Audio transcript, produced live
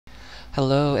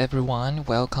Hello everyone,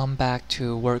 welcome back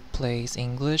to Workplace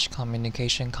English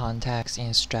Communication Contacts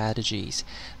and Strategies.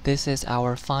 This is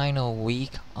our final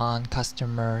week on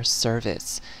customer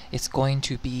service. It's going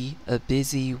to be a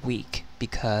busy week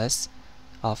because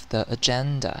of the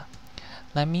agenda.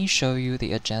 Let me show you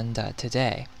the agenda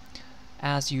today.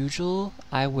 As usual,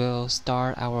 I will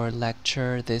start our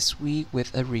lecture this week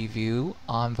with a review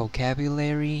on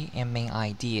vocabulary and main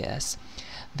ideas.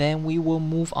 Then we will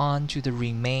move on to the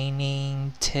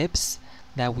remaining tips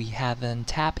that we haven't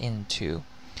tapped into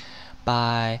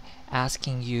by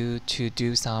asking you to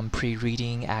do some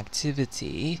pre-reading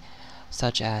activity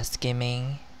such as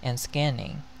skimming and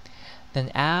scanning.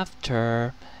 Then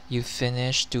after you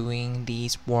finish doing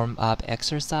these warm-up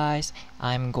exercise,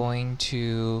 I'm going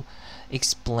to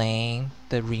explain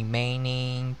the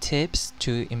remaining tips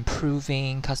to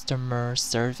improving customer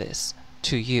service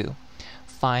to you.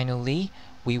 Finally,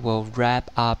 we will wrap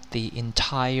up the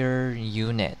entire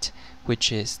unit,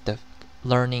 which is the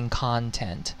learning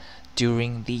content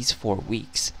during these 4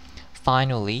 weeks.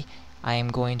 Finally, I am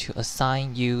going to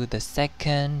assign you the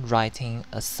second writing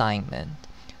assignment.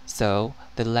 So,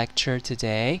 the lecture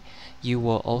today, you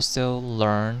will also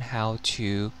learn how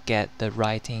to get the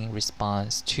writing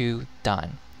response 2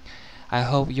 done. I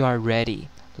hope you are ready.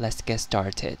 Let's get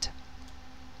started.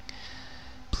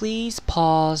 Please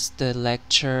pause the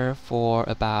lecture for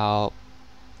about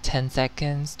 10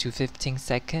 seconds to 15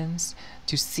 seconds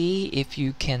to see if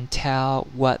you can tell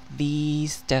what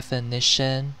these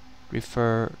definitions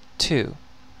refer to.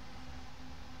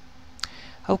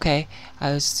 Okay, I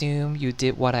assume you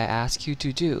did what I asked you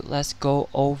to do. Let's go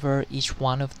over each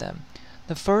one of them.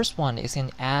 The first one is an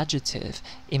adjective.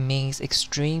 It means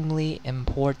extremely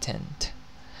important.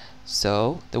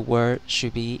 So the word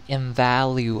should be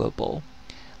invaluable.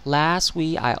 Last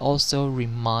week, I also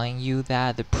remind you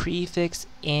that the prefix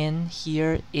in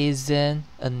here isn't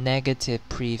a negative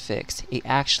prefix. It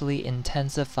actually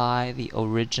intensifies the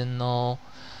original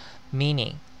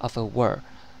meaning of a word.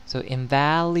 So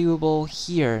invaluable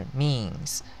here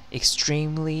means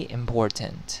extremely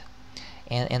important.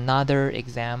 And another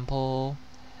example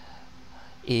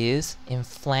is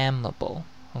inflammable.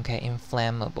 Okay,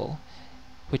 inflammable,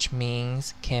 which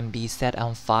means can be set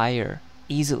on fire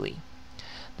easily.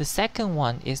 The second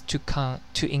one is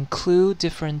to include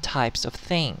different types of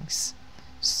things.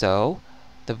 So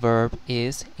the verb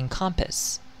is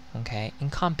encompass. Okay,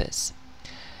 encompass.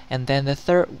 And then the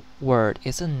third word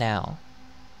is a noun.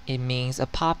 It means a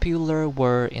popular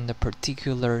word in a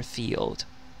particular field.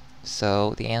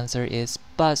 So the answer is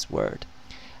buzzword.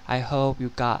 I hope you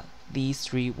got these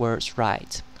 3 words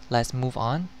right. Let's move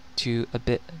on to a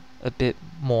bit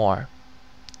more.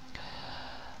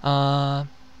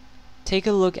 Take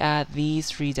a look at these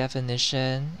 3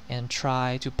 definitions and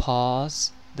try to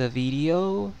pause the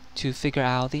video to figure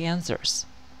out the answers.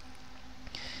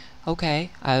 Okay,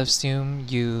 I assume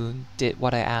you did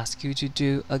what I asked you to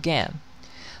do again.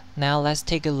 Now let's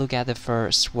take a look at the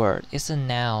first word. It's a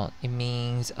noun. It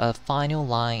means a final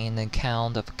line in the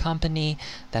account of a company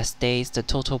that states the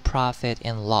total profit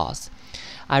and loss.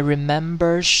 I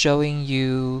remember showing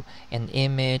you an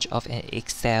image of an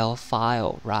Excel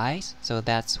file, right? So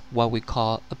that's what we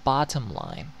call a bottom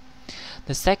line.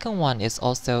 The second one is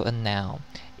also a noun.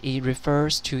 It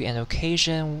refers to an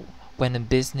occasion when a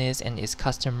business and its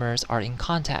customers are in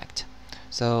contact.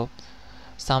 So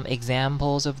some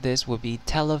examples of this would be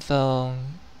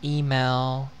telephone,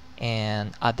 email,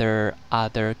 and other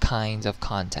kinds of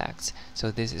contacts. So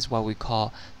this is what we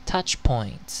call touch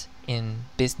points in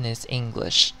business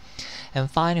English. And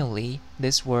finally,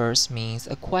 this word means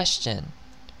a question.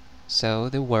 So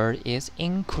the word is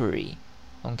inquiry.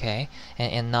 Okay,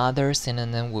 and another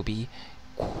synonym would be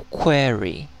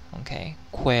query. Okay,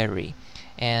 query.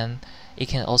 And it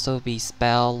can also be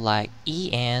spelled like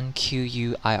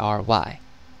ENQUIRY.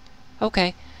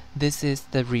 Okay, this is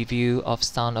the review of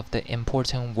some of the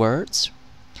important words.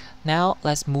 Now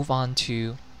let's move on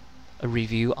to a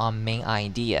review on main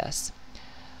ideas.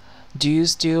 Do you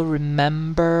still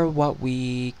remember what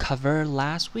we covered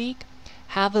last week?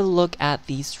 Have a look at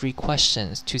these 3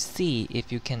 questions to see if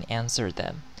you can answer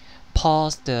them.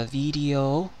 Pause the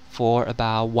video for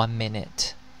about 1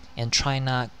 minute and try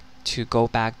not to go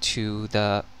back to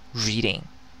the reading.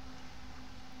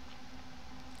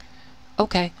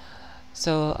 Okay,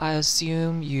 so I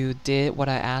assume you did what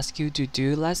I asked you to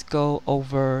do. Let's go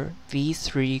over these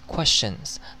 3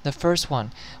 questions. The first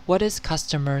one, what is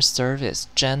customer service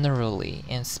generally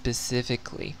and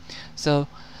specifically? So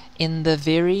in the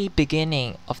very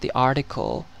beginning of the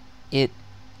article, it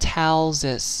tells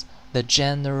us the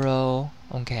general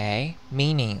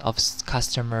meaning of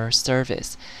customer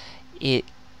service. It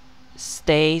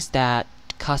states that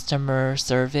customer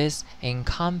service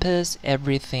encompasses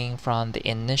everything from the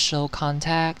initial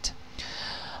contact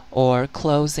or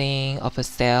closing of a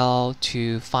sale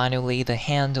to finally the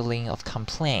handling of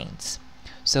complaints.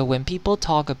 So when people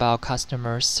talk about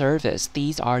customer service,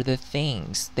 these are the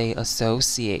things they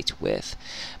associate with.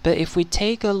 But if we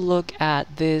take a look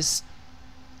at this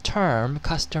term,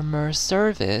 customer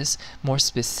service, more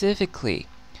specifically,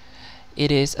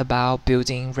 it is about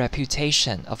building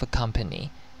reputation of a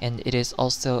company, and it is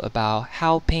also about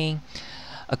helping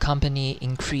a company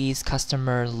increase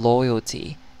customer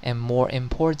loyalty, and more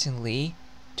importantly,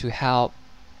 to help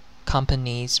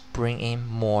companies bring in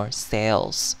more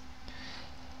sales.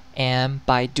 And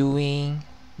by doing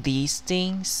these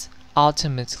things,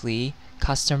 ultimately,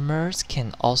 customers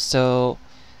can also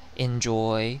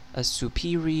enjoy a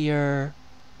superior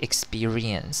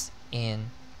experience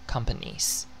in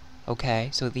companies. Okay,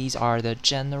 so these are the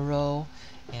general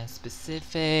and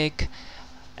specific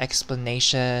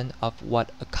explanation of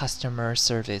what a customer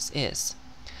service is.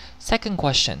 Second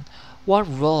question, what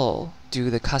role do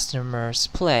the customers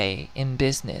play in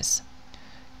business?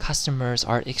 Customers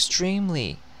are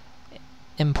extremely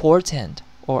important,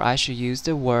 or I should use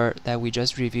the word that we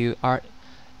just reviewed, are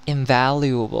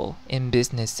invaluable in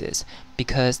businesses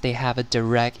because they have a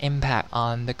direct impact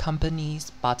on the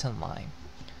company's bottom line.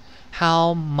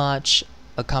 How much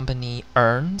a company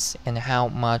earns and how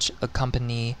much a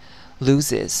company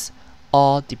loses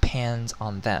all depends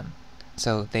on them,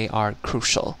 so they are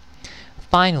crucial.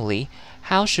 Finally,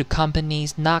 how should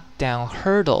companies knock down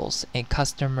hurdles in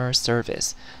customer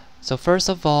service? So first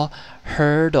of all,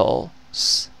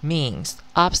 hurdles means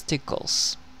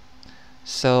obstacles.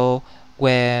 So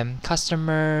when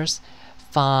customers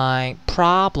find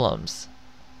problems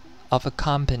of a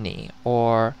company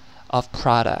or of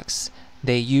products,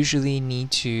 they usually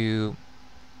need to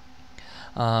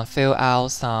fill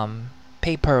out some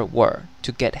paperwork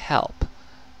to get help.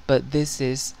 But this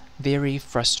is very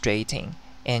frustrating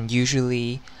and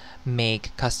usually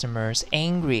make customers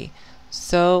angry.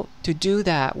 So to do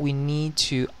that, we need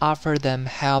to offer them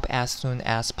help as soon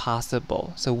as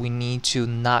possible. So we need to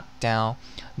knock down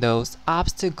those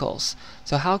obstacles.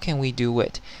 So how can we do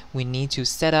it? We need to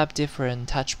set up different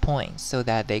touch points so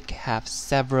that they have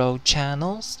several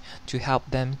channels to help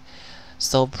them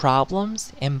solve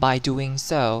problems, and by doing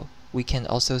so, we can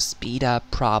also speed up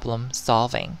problem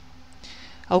solving.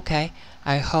 Okay,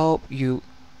 I hope you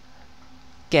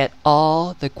get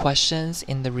all the questions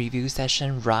in the review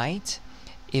session right.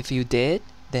 If you did,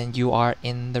 then you are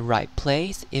in the right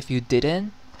place. If you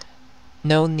didn't,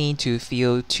 no need to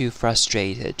feel too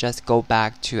frustrated. Just go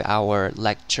back to our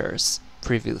lectures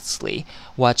previously,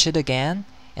 watch it again,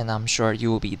 and I'm sure you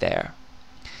will be there.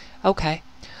 Okay,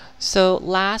 so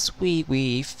last week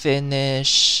we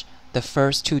finished the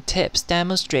first two tips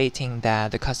demonstrating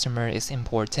that the customer is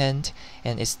important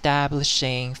and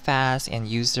establishing fast and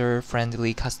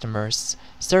user-friendly customer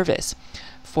service.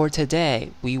 For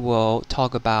today, we will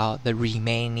talk about the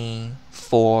remaining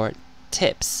 4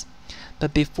 tips.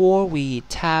 But before we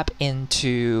tap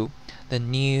into the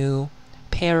new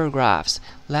paragraphs,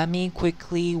 let me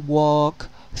quickly walk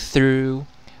through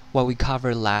what we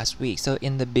covered last week. So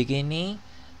in the beginning,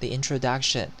 the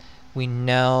introduction, we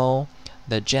know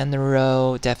the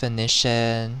general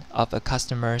definition of a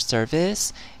customer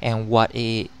service and what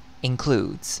it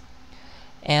includes.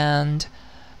 And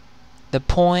the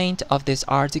point of this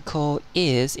article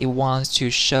is it wants to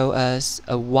show us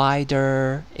a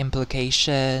wider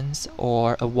implications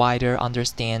or a wider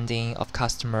understanding of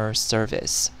customer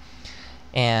service.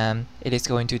 And it is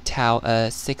going to tell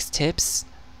us 6 tips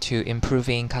to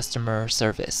improving customer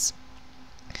service.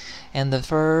 And the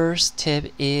first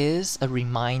tip is a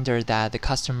reminder that the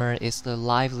customer is the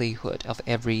livelihood of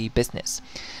every business.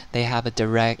 They have a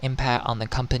direct impact on the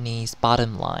company's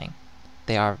bottom line.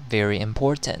 They are very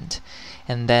important.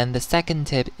 And then the second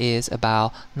tip is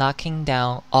about knocking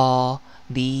down all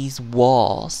these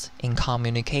walls in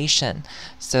communication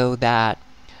so that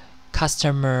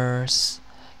customers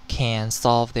can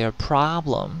solve their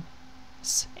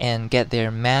problems and get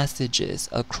their messages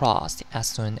across as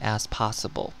soon as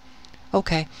possible.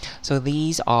 Okay, so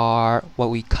these are what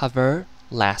we covered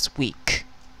last week.